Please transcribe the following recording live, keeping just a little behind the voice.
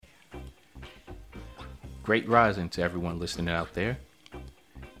Great rising to everyone listening out there.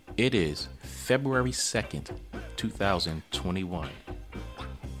 It is February 2nd, 2021.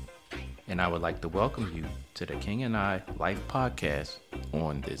 And I would like to welcome you to the King and I Life Podcast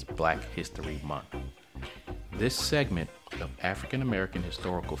on this Black History Month. This segment of African American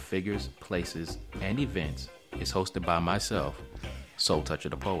historical figures, places, and events is hosted by myself, Soul Toucher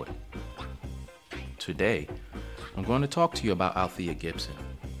the Poet. Today, I'm going to talk to you about Althea Gibson.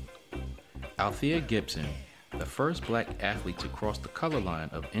 Althea Gibson, the first black athlete to cross the color line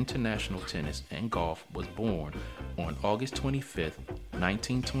of international tennis and golf, was born on August 25th,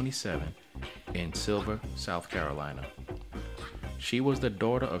 1927 in Silver, South Carolina. She was the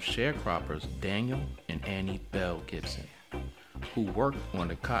daughter of sharecroppers Daniel and Annie Bell Gibson, who worked on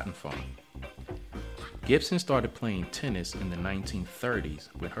the cotton farm. Gibson started playing tennis in the 1930s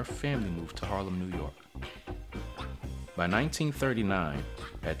when her family moved to Harlem, New York. By 1939,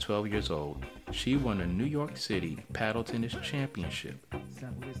 at 12 years old, she won a New York City Paddle Tennis Championship.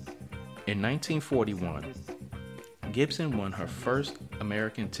 In 1941, Gibson won her first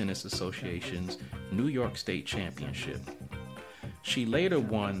American Tennis Association's New York State Championship. She later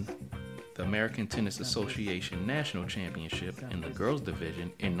won the American Tennis Association National Championship in the girls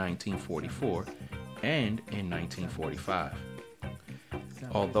division in 1944 and in 1945.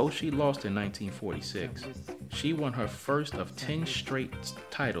 Although she lost in 1946, she won her first of 10 straight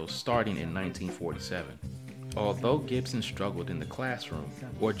titles starting in 1947. Although Gibson struggled in the classroom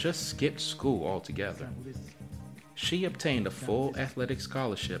or just skipped school altogether, she obtained a full athletic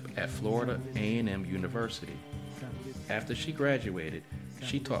scholarship at Florida A&M University. After she graduated,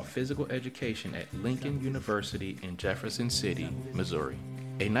 she taught physical education at Lincoln University in Jefferson City, Missouri.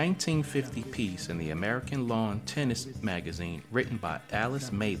 A 1950 piece in the American Lawn Tennis magazine written by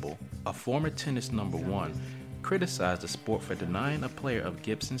Alice Mabel, a former tennis number one, criticized the sport for denying a player of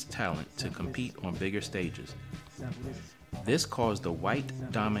Gibson's talent to compete on bigger stages. This caused the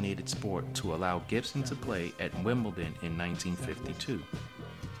white-dominated sport to allow Gibson to play at Wimbledon in 1952.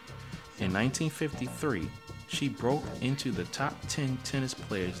 In 1953, she broke into the top 10 tennis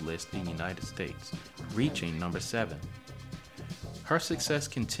players list in the United States, reaching number 7. Her success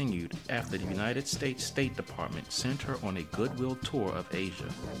continued after the United States State Department sent her on a goodwill tour of Asia.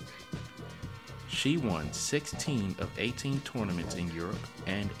 She won 16 of 18 tournaments in Europe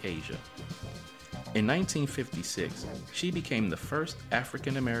and Asia. In 1956, she became the first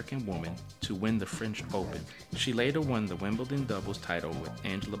African American woman to win the French Open. She later won the Wimbledon doubles title with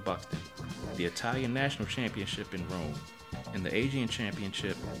Angela Buxton, the Italian National Championship in Rome, and the Asian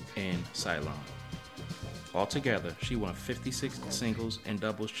Championship in Ceylon. Altogether, she won 56 singles and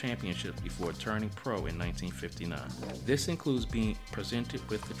doubles championships before turning pro in 1959. This includes being presented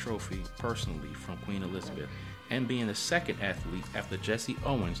with the trophy personally from Queen Elizabeth and being the second athlete after Jesse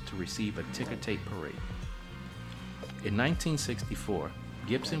Owens to receive a ticker tape parade. In 1964,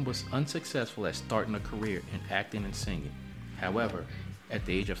 Gibson was unsuccessful at starting a career in acting and singing. However, at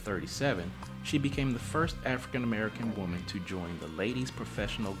the age of 37, she became the first African American woman to join the Ladies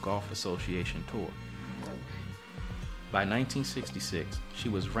Professional Golf Association Tour. By 1966, she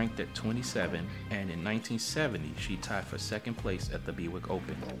was ranked at 27, and in 1970, she tied for second place at the Bewick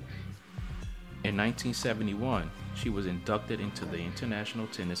Open. In 1971, she was inducted into the International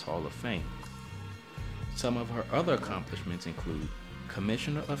Tennis Hall of Fame. Some of her other accomplishments include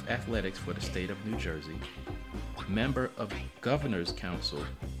Commissioner of Athletics for the state of New Jersey, member of Governor's Council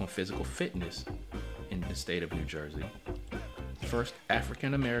on Physical Fitness in the state of New Jersey, first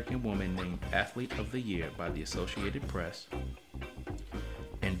African American woman named Athlete of the Year by the Associated Press,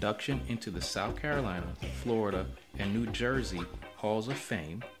 induction into the South Carolina, Florida, and New Jersey Halls of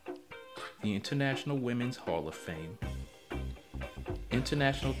Fame, the International Women's Hall of Fame,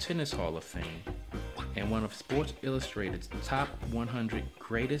 International Tennis Hall of Fame, and one of Sports Illustrated's top 100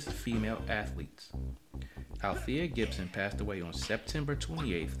 greatest female athletes. Althea Gibson passed away on September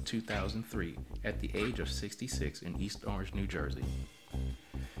 28, 2003, at the age of 66 in East Orange, New Jersey.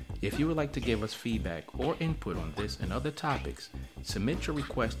 If you would like to give us feedback or input on this and other topics, submit your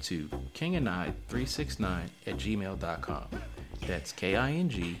request to kingandI369@gmail.com. That's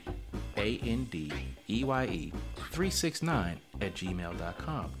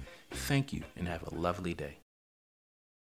KINGANDEYE369@gmail.com. Thank you and have a lovely day.